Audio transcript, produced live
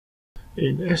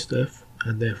In SDEF,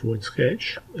 and therefore in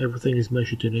Sketch, everything is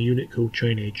measured in a unit called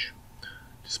Chainage.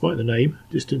 Despite the name,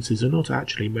 distances are not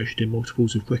actually measured in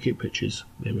multiples of cricket pitches,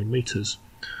 they're in metres.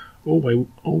 All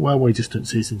railway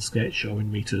distances in Sketch are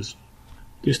in metres.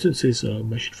 Distances are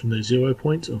measured from the 0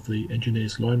 point of the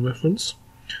engineer's line reference.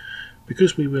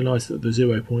 Because we realise that the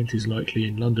 0 point is likely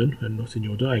in London and not in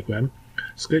your diagram,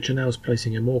 Sketch are now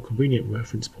placing a more convenient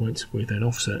reference point with an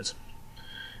offset.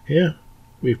 Here,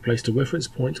 we've placed a reference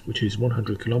point which is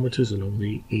 100 km along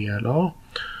the ELR,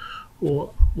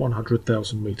 or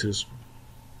 100,000 metres.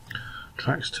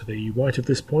 Tracks to the right of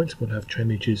this point will have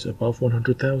chainages above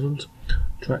 100,000,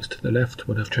 tracks to the left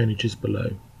will have chainages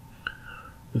below.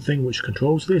 The thing which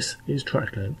controls this is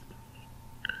track length.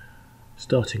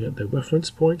 Starting at the reference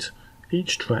point,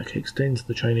 each track extends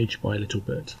the chainage by a little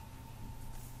bit.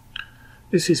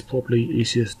 This is probably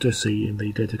easiest to see in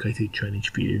the dedicated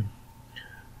chainage view.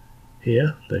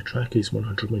 Here, the track is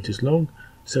 100 metres long,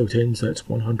 so it ends at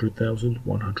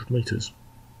 100,100 metres.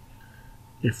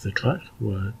 If the track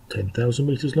were 10,000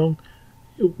 metres long,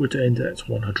 it would end at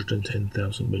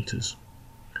 110,000 metres.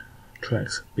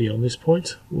 Tracks beyond this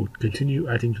point will continue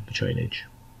adding to the chainage.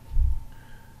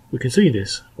 We can see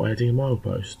this by adding a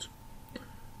milepost.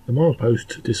 The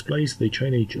milepost displays the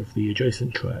chainage of the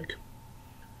adjacent track.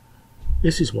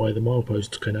 This is why the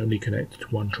milepost can only connect to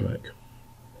one track.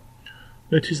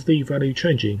 Notice the value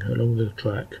changing along the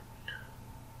track.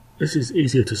 This is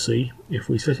easier to see if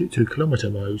we set it to kilometre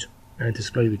mode and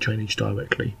display the chainage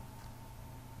directly.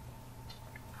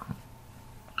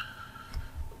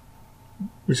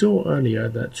 We saw earlier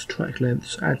that track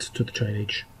lengths add to the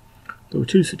chainage. There are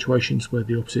two situations where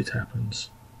the opposite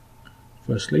happens.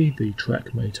 Firstly, the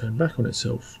track may turn back on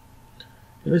itself.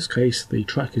 In this case, the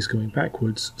track is going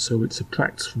backwards, so it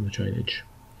subtracts from the chainage.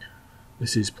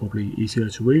 This is probably easier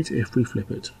to read if we flip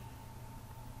it.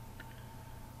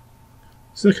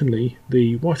 Secondly,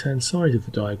 the right-hand side of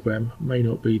the diagram may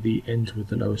not be the end with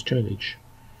the lowest chainage.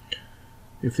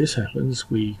 If this happens,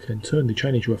 we can turn the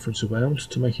chainage reference around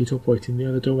to make it operate in the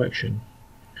other direction.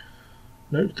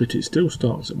 Note that it still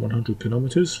starts at 100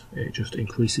 km, it just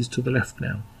increases to the left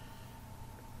now.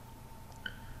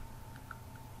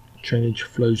 Chainage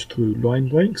flows through line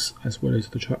breaks as well as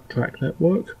the track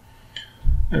network,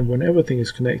 and when everything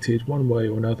is connected one way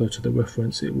or another to the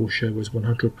reference, it will show as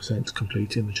 100%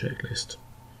 complete in the checklist.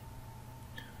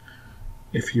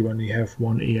 If you only have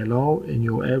one ELR in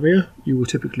your area, you will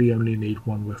typically only need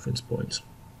one reference point.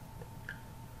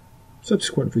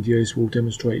 Subsequent videos will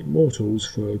demonstrate more tools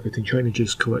for getting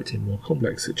chainages correct in more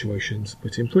complex situations,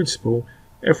 but in principle,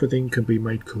 everything can be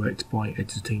made correct by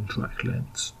editing track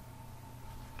lengths.